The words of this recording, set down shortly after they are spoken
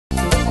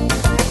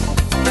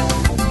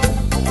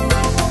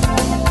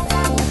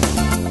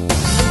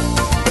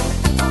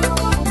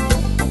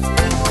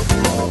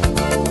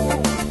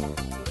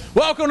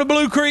Welcome to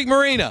Blue Creek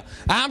Marina.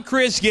 I'm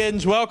Chris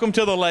Giddens. Welcome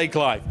to the Lake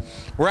Life.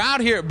 We're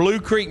out here at Blue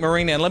Creek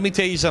Marina, and let me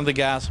tell you something,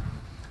 guys.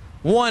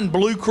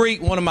 Blue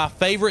Creek, one of my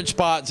favorite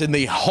spots in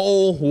the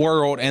whole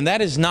world, and that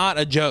is not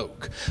a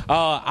joke.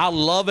 I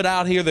love it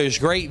out here. There's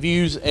great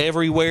views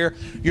everywhere.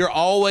 You're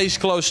always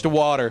close to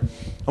water.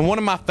 And one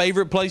of my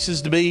favorite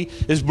places to be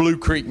is Blue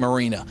Creek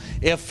Marina.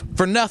 If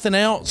for nothing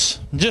else,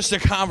 just the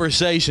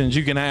conversations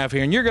you can have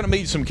here. And you're going to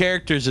meet some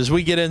characters as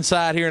we get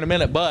inside here in a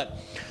minute. But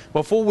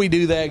before we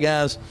do that,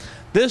 guys,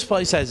 this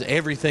place has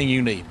everything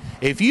you need.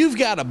 If you've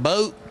got a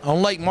boat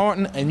on Lake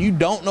Martin and you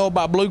don't know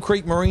about Blue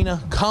Creek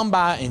Marina, come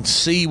by and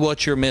see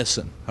what you're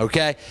missing,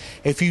 okay?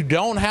 If you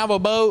don't have a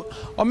boat,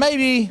 or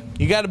maybe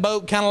you got a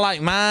boat kind of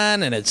like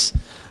mine and it's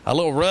a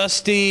little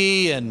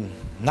rusty and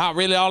not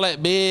really all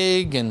that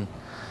big, and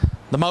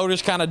the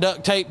motor's kind of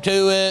duct taped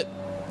to it,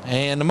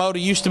 and the motor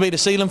used to be the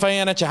ceiling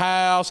fan at your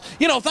house,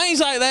 you know, things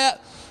like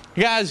that.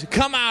 Guys,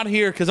 come out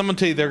here, because I'm going to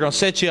tell you, they're going to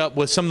set you up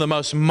with some of the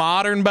most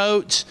modern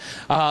boats,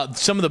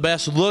 some of the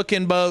best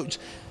looking boats,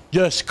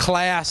 just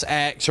class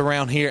acts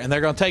around here, and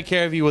they're going to take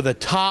care of you with the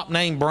top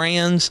name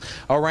brands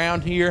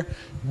around here.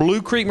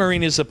 Blue Creek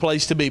Marina is the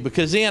place to be,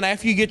 because then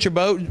after you get your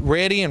boat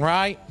ready and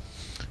right,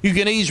 you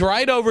can ease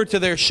right over to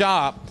their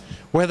shop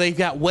where they've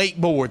got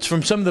wakeboards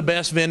from some of the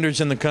best vendors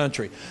in the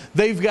country.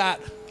 They've got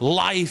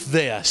life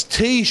vests,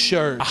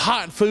 t-shirts,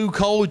 hot food,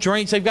 cold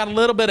drinks. They've got a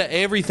little bit of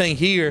everything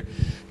here.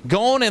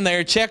 Go on in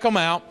there, check them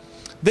out.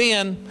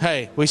 Then,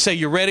 hey, we say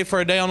you're ready for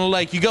a day on the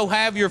lake. You go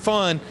have your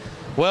fun.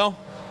 Well,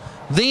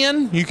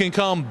 then you can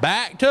come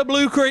back to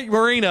Blue Creek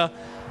Marina,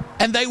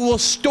 and they will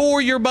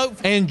store your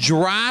boat in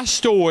dry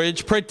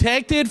storage,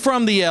 protected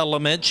from the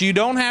elements. You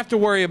don't have to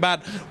worry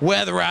about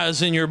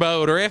weatherizing your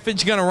boat or if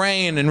it's going to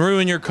rain and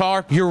ruin your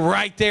car. You're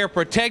right there,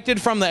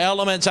 protected from the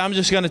elements. I'm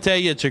just going to tell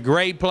you, it's a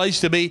great place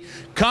to be.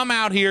 Come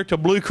out here to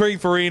Blue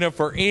Creek Marina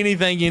for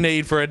anything you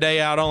need for a day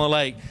out on the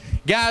lake.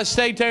 Guys,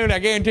 stay tuned. I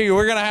guarantee you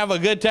we're going to have a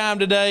good time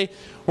today.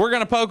 We're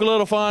going to poke a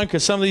little fun,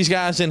 because some of these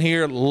guys in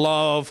here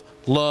love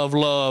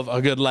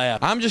a good laugh.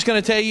 I'm just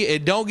going to tell you,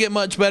 it don't get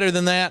much better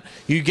than that.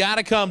 You got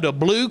to come to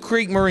Blue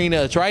Creek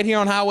Marina. It's right here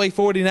on Highway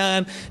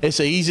 49. It's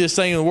the easiest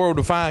thing in the world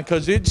to find,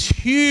 because it's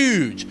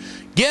huge.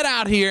 Get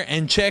out here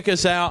and check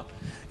us out.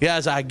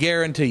 Guys, I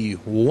guarantee you,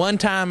 one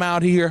time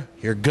out here,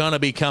 you're going to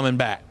be coming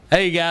back.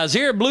 Hey guys,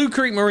 here at Blue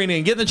Creek Marina,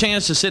 and getting the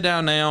chance to sit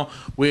down now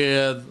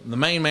with the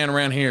main man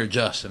around here,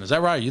 Justin. Is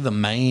that right? You're the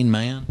main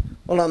man?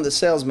 Well, I'm the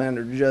sales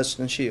manager,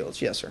 Justin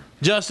Shields. Yes, sir.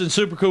 Justin,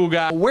 super cool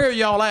guy. Where are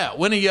y'all at?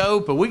 When are you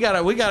open? We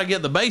gotta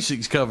get the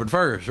basics covered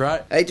first,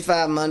 right? 8 to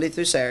 5 Monday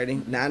through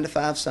Saturday, 9 to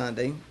 5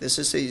 Sunday. This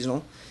is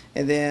seasonal.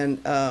 And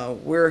then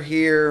we're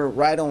here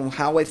right on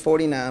Highway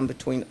 49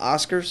 between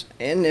Oscars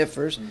and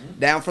Niffers,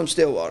 down from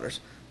Stillwaters.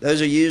 Those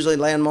are usually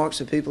landmarks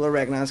that people will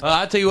recognize.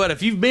 I tell you what,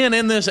 if you've been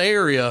in this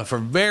area for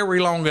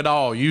very long at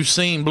all, you've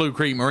seen Blue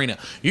Creek Marina.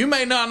 You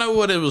may not know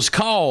what it was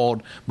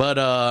called,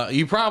 but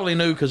you probably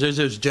knew, because there's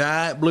those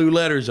giant blue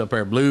letters up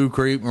there, Blue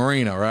Creek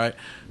Marina, right?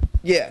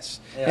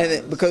 Yes, yeah.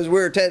 And because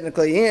we're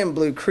technically in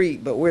Blue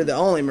Creek, but we're the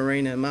only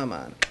marina in my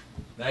mind.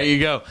 There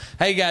you go.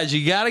 Hey, guys,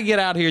 you got to get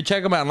out here.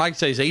 Check them out. And like I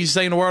say, it's the easiest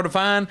thing in the world to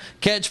find.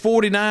 Catch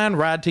 49,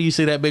 ride till you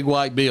see that big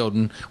white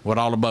building with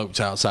all the boats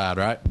outside,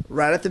 right?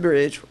 Right at the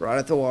bridge, right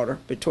at the water,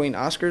 between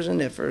Oscars and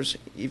Niffers.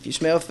 If you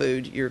smell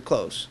food, you're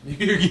close.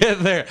 You're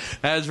getting there.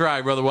 That's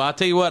right, brother. Well, I'll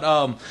tell you what,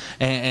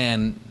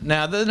 and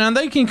now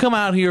they can come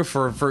out here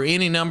for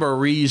any number of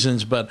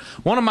reasons, but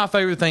one of my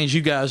favorite things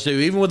you guys do,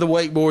 even with the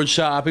wakeboard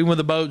shop, even with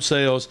the boat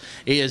sales,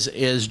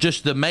 is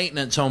just the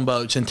maintenance on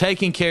boats and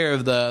taking care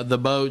of the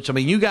boats. I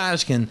mean, you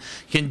guys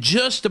can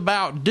just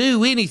about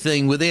do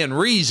anything within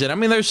reason. I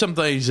mean, there's some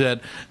things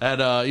that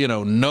you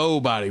know,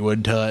 nobody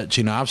would touch.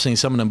 You know, I've seen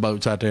some of them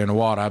boats out there in the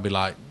water, I'd be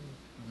like,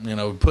 you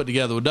know, put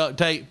together with duct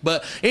tape.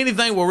 But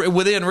anything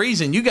within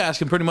reason, you guys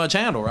can pretty much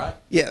handle, right?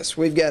 Yes,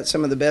 we've got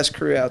some of the best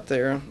crew out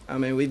there. I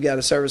mean, we've got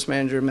a service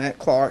manager, Matt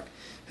Clark,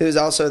 who's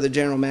also the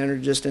general manager,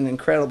 just an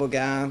incredible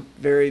guy,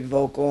 very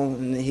vocal,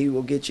 and he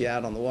will get you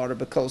out on the water,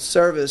 because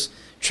service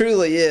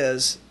truly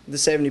is the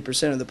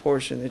 70% of the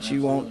portion that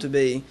you want to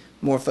be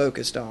more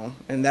focused on,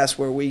 and that's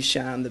where we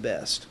shine the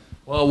best.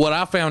 Well, what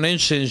I found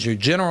interesting is your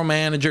general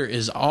manager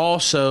is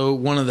also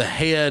one of the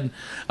head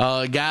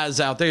guys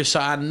out there, so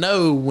I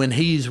know when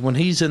he's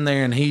in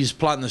there and he's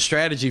plotting the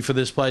strategy for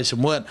this place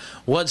and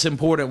what's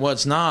important,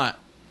 what's not.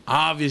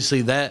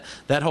 Obviously, that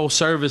whole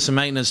service and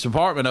maintenance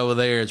department over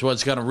there is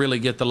what's going to really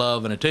get the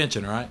love and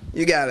attention, right?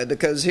 You got it,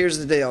 because here's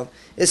the deal.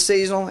 It's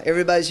seasonal.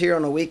 Everybody's here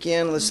on a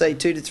weekend, let's say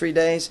 2 to 3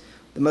 days.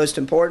 The most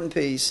important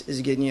piece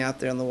is getting you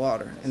out there on the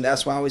water, and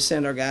that's why we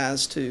send our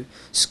guys to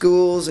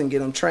schools and get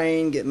them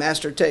trained, get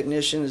master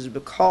technicians,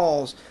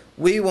 because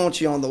we want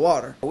you on the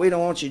water. We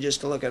don't want you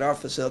just to look at our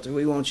facility.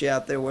 We want you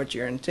out there what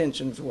your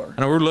intentions were.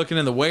 And we're looking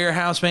in the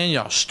warehouse, man.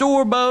 Y'all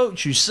store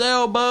boats, you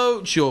sell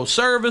boats, you'll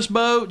service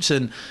boats,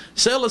 and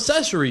sell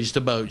accessories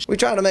to boats. We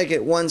try to make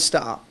it one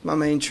stop. I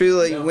mean,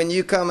 truly, when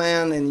you come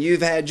in and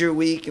you've had your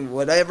week and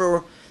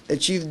whatever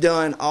that you've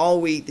done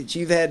all week, that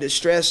you've had to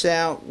stress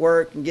out,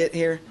 work, and get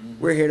here,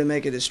 we're here to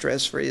make it as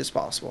stress-free as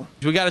possible.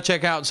 We got to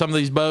check out some of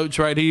these boats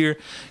right here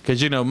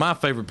because, you know, my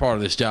favorite part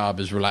of this job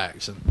is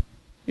relaxing.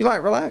 You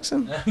like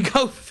relaxing?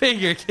 Go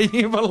figure. Can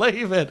you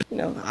believe it? You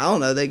know, I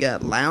don't know. They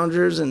got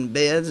loungers and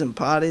beds and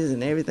potties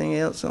and everything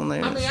else on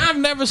there. I mean, I've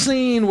never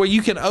seen where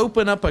you can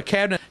open up a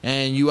cabinet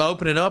and you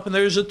open it up and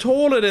there's a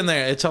toilet in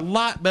there. It's a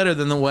lot better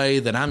than the way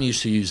that I'm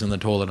used to using the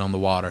toilet on the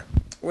water.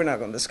 We're not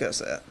going to discuss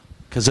that.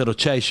 Because it'll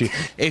chase you.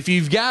 If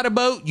you've got a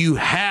boat, you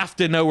have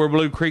to know where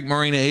Blue Creek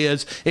Marina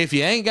is. If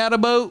you ain't got a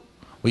boat,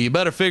 well, you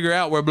better figure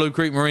out where Blue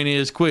Creek Marina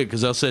is quick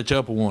because they'll set you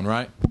up with one,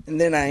 right?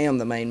 And then I am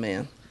the main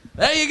man.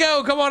 There you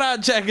go. Come on out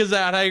and check us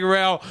out. Hey,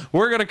 Rail,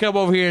 we're going to come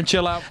over here and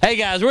chill out. Hey,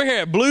 guys, we're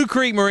here at Blue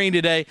Creek Marine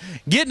today,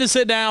 getting to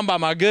sit down by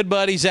my good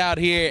buddies out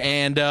here.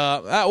 And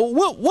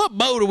what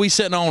boat are we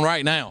sitting on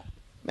right now?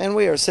 Man,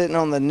 we are sitting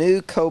on the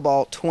new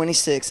Cobalt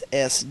 26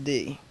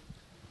 SD.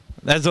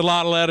 That's a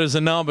lot of letters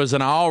and numbers,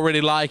 and I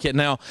already like it.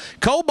 Now,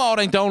 Cobalt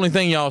ain't the only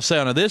thing y'all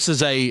sell. Now, this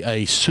is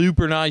a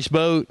super nice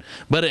boat,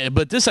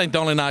 but this ain't the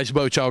only nice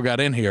boat y'all got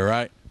in here,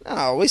 right?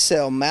 No, we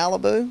sell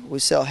Malibu, we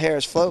sell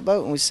Harris Float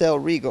Boat, and we sell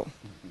Regal.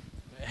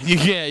 You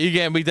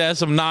can't beat that. That's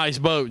some nice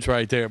boats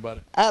right there,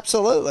 buddy.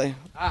 Absolutely.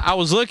 I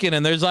was looking,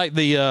 and there's like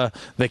the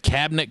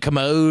cabinet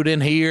commode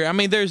in here. I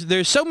mean,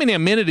 there's so many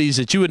amenities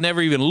that you would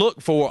never even look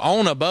for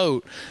on a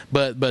boat,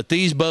 but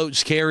these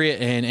boats carry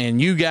it, and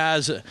you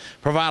guys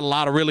provide a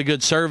lot of really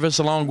good service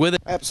along with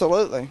it.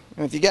 Absolutely.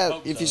 And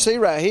if you see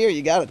right here,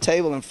 you got a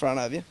table in front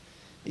of you.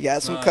 You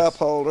got some cup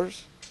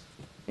holders.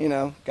 You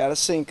know, got a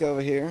sink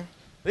over here.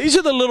 These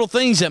are the little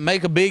things that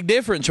make a big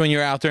difference when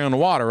you're out there on the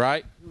water,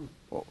 right?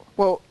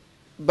 Well,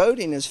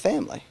 boating is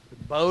family.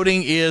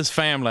 Boating is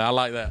family. I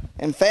like that.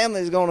 And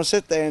family is going to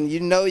sit there, and you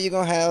know you're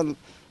going to have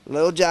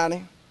little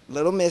Johnny,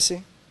 little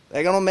Missy.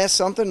 They're going to mess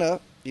something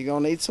up. You're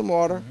going to need some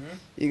water.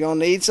 You're going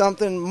to need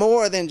something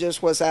more than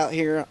just what's out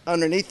here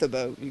underneath the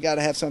boat. You got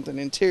to have something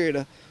interior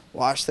to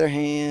wash their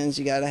hands.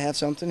 You got to have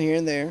something here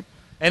and there.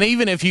 And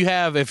even if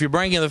you're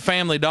bringing the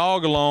family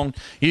dog along,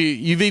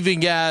 you've even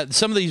got,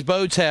 some of these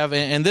boats have,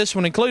 and this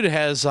one included,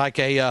 has like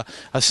a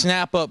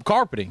snap-up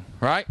carpeting,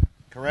 right?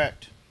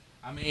 Correct.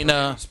 I mean,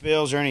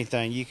 spills or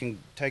anything, you can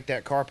take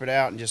that carpet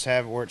out and just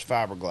have it where it's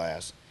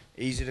fiberglass.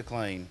 Easy to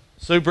clean.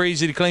 Super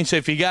easy to clean. So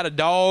if you got a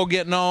dog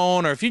getting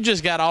on, or if you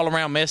just got all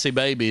around messy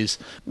babies.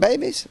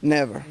 Babies?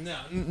 Never. No,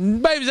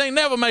 babies ain't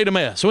never made a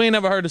mess. We ain't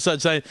never heard of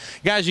such thing.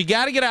 Guys, you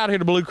got to get out here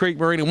to Blue Creek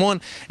Marina. One,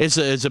 it's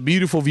a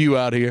beautiful view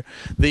out here.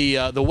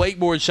 The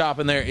wakeboard shop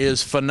in there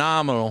is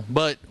phenomenal.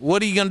 But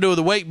what are you going to do with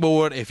the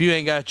wakeboard if you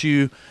ain't got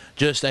you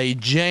just a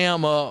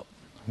jam-up,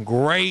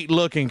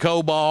 great-looking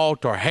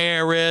Cobalt or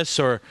Harris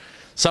or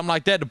something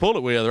like that to pull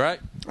it with, right?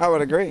 I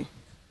would agree.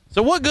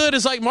 So what good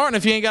is Lake Martin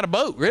if you ain't got a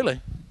boat, really?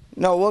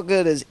 No, what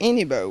good is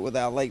any boat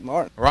without Lake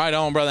Martin? Right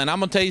on, brother. And I'm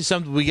going to tell you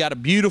something. We got a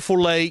beautiful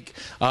lake,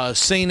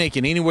 scenic,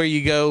 and anywhere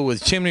you go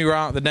with Chimney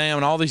Rock, the dam,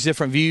 and all these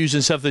different views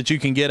and stuff that you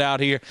can get out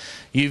here.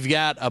 You've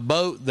got a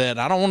boat that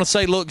I don't want to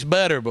say looks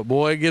better, but,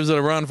 boy, it gives it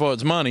a run for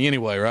its money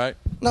anyway, right?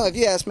 No, if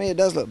you ask me, it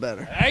does look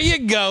better. There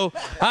you go.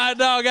 All right,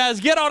 dog,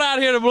 guys, get on out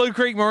here to Blue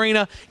Creek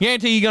Marina.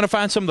 Guarantee you're going to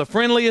find some of the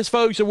friendliest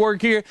folks that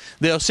work here.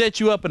 They'll set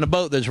you up in a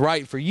boat that's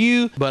right for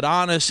you, but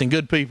honest and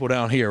good people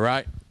down here,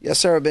 right? Yes,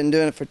 sir. I've been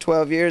doing it for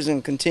 12 years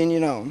and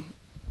continuing on.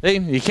 See,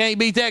 you can't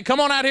beat that. Come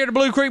on out here to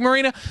Blue Creek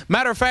Marina.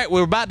 Matter of fact,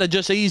 we're about to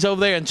just ease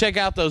over there and check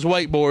out those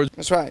wakeboards.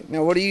 That's right.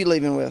 Now, what are you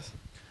leaving with?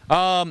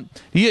 I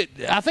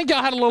think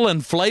y'all had a little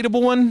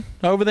inflatable one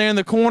over there in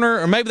the corner,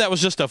 or maybe that was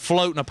just a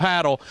float and a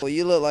paddle. Well,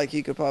 you look like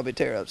you could probably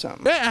tear up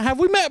something. Yeah, have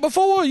we met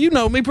before? You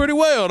know me pretty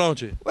well,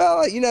 don't you?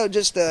 Well, you know,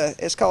 just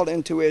it's called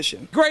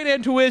intuition. Great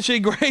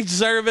intuition, great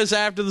service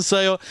after the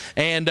sale,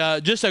 and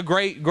just a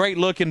great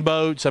looking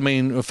boats. I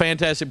mean, a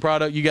fantastic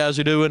product you guys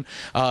are doing.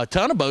 A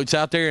ton of boats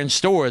out there in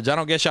storage. I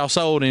don't guess y'all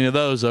sold any of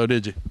those, though,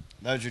 did you?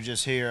 Those are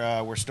just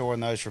here. We're storing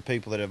those for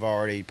people that have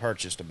already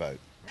purchased a boat.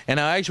 And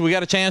actually, we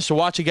got a chance to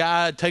watch a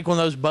guy take one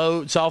of those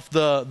boats off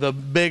the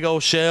big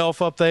old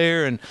shelf up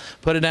there and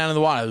put it down in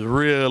the water. It was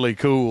really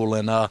cool.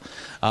 And like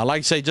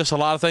I say, just a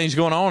lot of things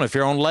going on. If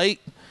you're on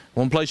lake,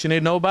 one place you need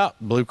to know about,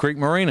 Blue Creek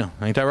Marina.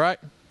 Ain't that right?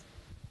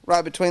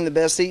 Right between the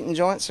best eating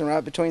joints and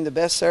right between the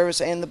best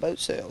service and the boat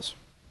sales.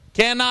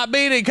 Cannot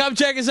beat it. Come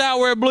check us out.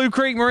 We're at Blue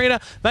Creek Marina.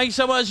 Thank you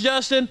so much,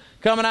 Justin,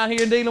 coming out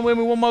here and dealing with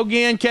me one more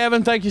again.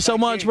 Kevin, thank you so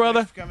much,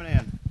 brother. Thanks for coming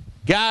in.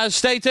 Guys,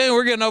 stay tuned.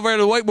 We're getting over here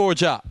to the wakeboard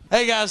shop.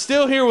 Hey, guys,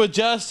 still here with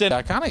Justin.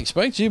 I kind of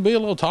expect you to be a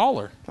little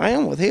taller. I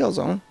am with heels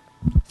on.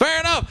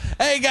 Fair enough.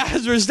 Hey,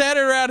 guys, we're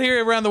standing around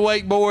here around the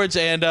wakeboards,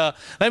 and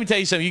let me tell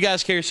you something. You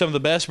guys carry some of the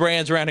best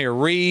brands around here.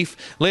 Reef,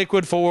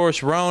 Liquid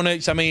Force,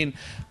 Ronix. I mean,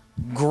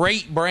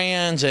 great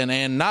brands,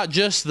 and not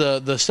just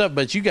the stuff,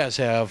 but you guys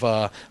have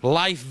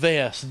life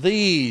vests,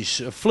 these,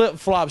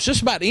 flip-flops,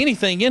 just about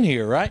anything in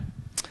here, right?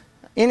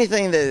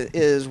 Anything that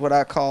is what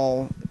I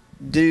call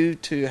do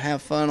to have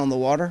fun on the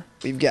water,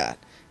 we've got.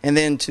 And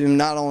then to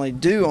not only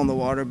do on the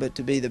water, but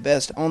to be the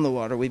best on the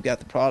water, we've got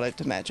the product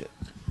to match it.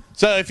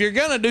 So if you're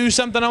going to do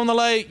something on the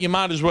lake, you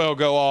might as well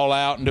go all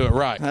out and do it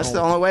right. That's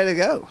the only way to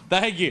go.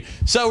 Thank you.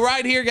 So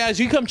right here, guys,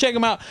 you come check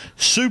them out.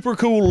 Super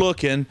cool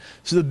looking.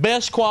 So the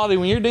best quality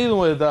when you're dealing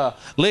with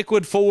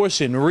liquid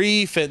force and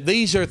reef. And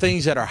these are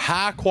things that are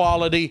high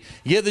quality.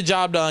 Get the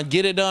job done.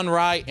 Get it done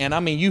right. And, I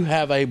mean, you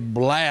have a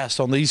blast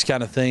on these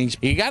kind of things.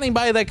 You got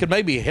anybody that could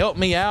maybe help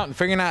me out in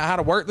figuring out how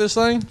to work this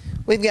thing?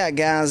 We've got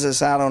guys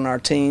that's out on our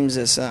teams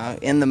that's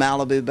in the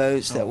Malibu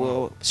boats that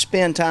will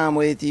spend time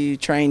with you,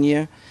 train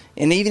you.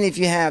 And even if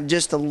you have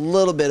just a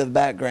little bit of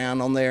background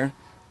on there,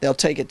 they'll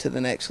take it to the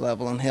next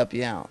level and help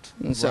you out.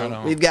 And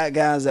so we've got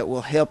guys that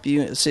will help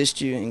you, assist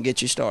you, and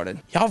get you started.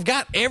 Y'all have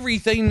got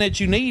everything that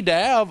you need to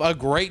have a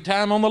great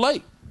time on the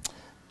lake.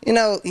 You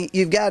know,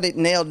 you've got it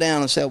nailed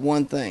down except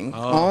one thing.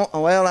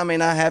 Well, I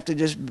mean, I have to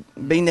just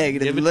be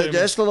negative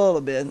just a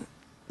little bit.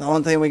 The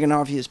only thing we can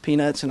offer you is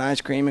peanuts and ice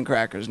cream and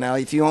crackers. Now,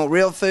 if you want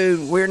real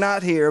food, we're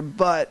not here,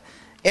 but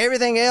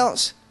everything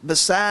else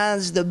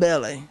besides the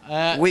belly,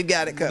 we've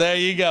got it covered. There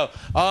you go.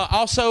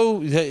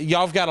 Also,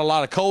 y'all have got a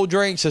lot of cold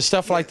drinks and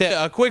stuff like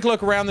that. A quick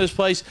look around this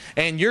place,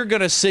 and you're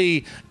going to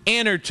see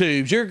inner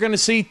tubes. You're going to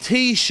see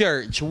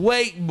T-shirts,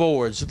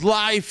 wakeboards,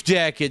 life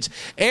jackets,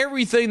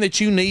 everything that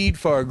you need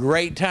for a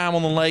great time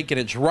on the lake, and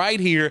it's right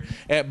here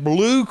at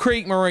Blue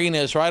Creek Marina.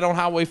 It's right on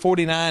Highway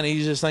 49,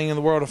 easiest thing in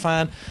the world to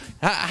find.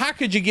 How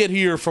could you get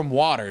here from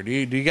water? Do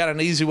you got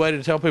an easy way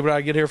to tell people how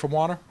to get here from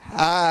water?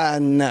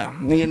 No.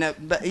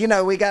 But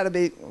we got to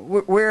be.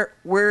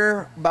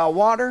 We're by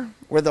water.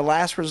 We're the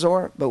last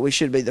resort, but we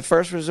should be the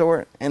first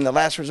resort and the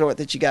last resort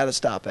that you got to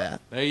stop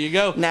at. There you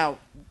go. Now,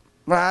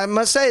 well, I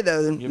must say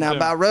though,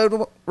 by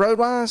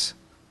road-wise,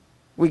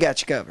 we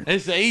got you covered.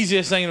 It's the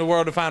easiest thing in the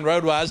world to find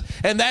road-wise,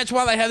 and that's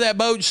why they have that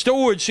boat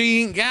stored, so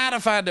you ain't got to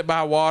find it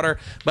by water.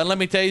 But let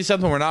me tell you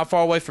something, we're not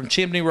far away from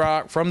Chimney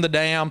Rock, from the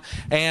dam,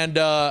 and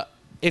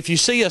if you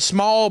see a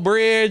small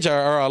bridge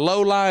or a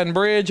low-lying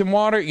bridge in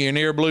water, you're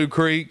near Blue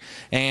Creek.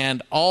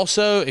 And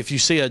also, if you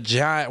see a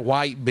giant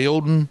white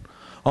building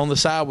on the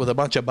side with a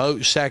bunch of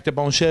boats stacked up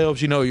on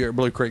shelves, you know you're at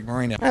Blue Creek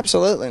Marina.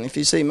 Absolutely, and if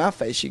you see my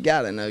face, you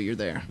got to know you're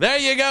there. There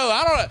you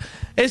go.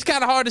 It's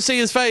kind of hard to see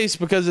his face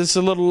because it's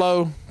a little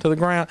low to the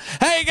ground.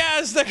 Hey,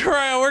 guys, stick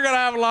around. We're going to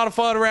have a lot of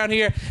fun around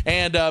here.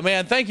 And,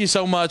 man, thank you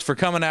so much for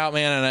coming out,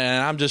 man,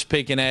 and I'm just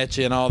picking at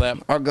you and all that.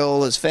 Our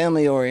goal is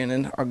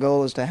family-oriented. Our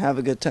goal is to have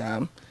a good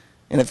time.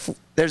 And if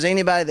there's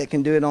anybody that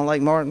can do it on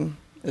Lake Martin,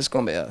 it's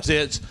going to be us.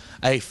 It's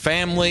a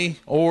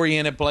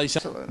family-oriented place.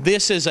 Absolutely.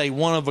 This is a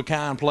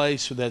one-of-a-kind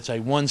place that's a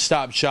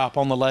one-stop shop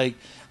on the lake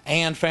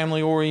and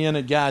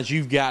family-oriented. Guys,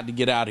 you've got to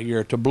get out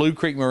here to Blue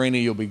Creek Marina.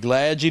 You'll be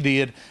glad you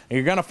did. And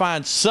you're going to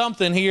find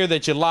something here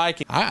that you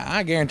like.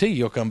 I guarantee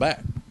you'll come back.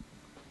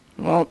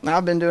 Well,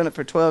 I've been doing it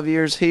for 12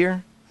 years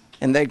here,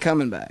 and they're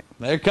coming back.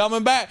 They're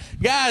coming back.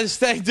 Guys,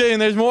 stay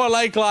tuned. There's more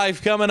Lake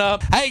Life coming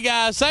up. Hey,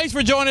 guys, thanks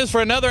for joining us for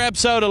another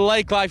episode of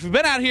Lake Life. We've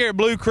been out here at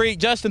Blue Creek.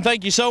 Justin,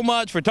 thank you so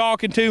much for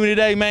talking to me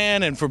today,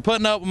 man, and for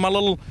putting up with my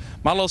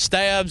little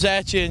stabs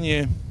at you and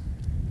your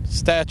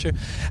stature.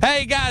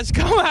 Hey, guys,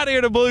 come out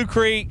here to Blue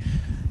Creek.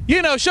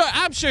 You know,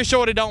 I'm sure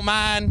Shorty don't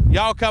mind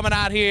y'all coming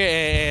out here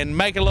and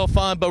making a little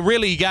fun, but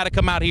really you got to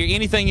come out here.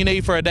 Anything you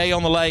need for a day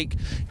on the lake,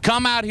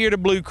 come out here to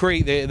Blue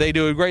Creek. They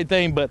do a great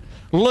thing, but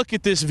look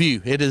at this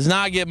view. It does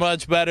not get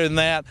much better than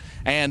that.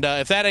 And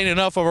if that ain't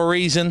enough of a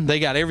reason, they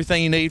got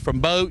everything you need from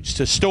boats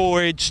to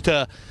storage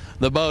to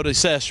the boat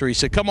accessories.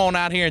 So come on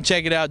out here and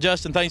check it out.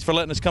 Justin, thanks for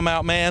letting us come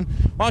out, man.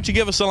 Why don't you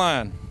give us a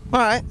line? All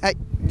right. Hey,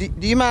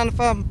 do you mind if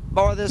I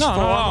borrow this?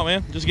 No,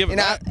 man. Just give it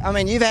back. I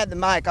mean, you've had the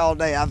mic all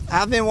day.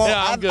 I've been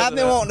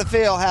wanting to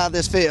feel how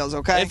this feels.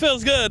 Okay. It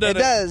feels good, doesn't it?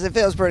 It does. It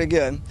feels pretty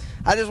good.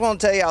 I just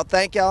want to tell y'all,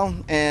 thank y'all,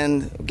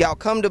 and y'all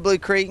come to Blue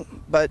Creek.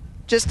 But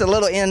just a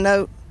little end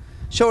note: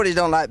 Shorties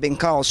don't like being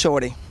called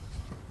Shorty.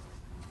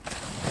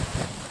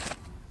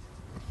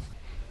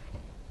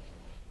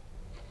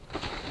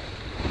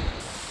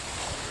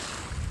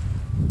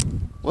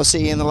 We'll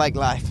see you in the lake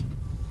life.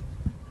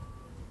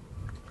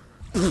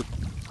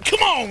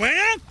 Come on,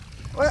 man.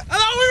 I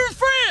thought we were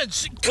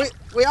friends.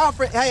 We all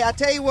friends. Hey, I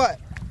tell you what,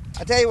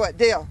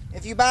 deal.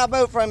 If you buy a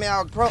boat from me,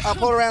 I'll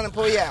pull around and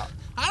pull you out.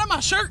 How did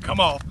my shirt come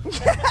off?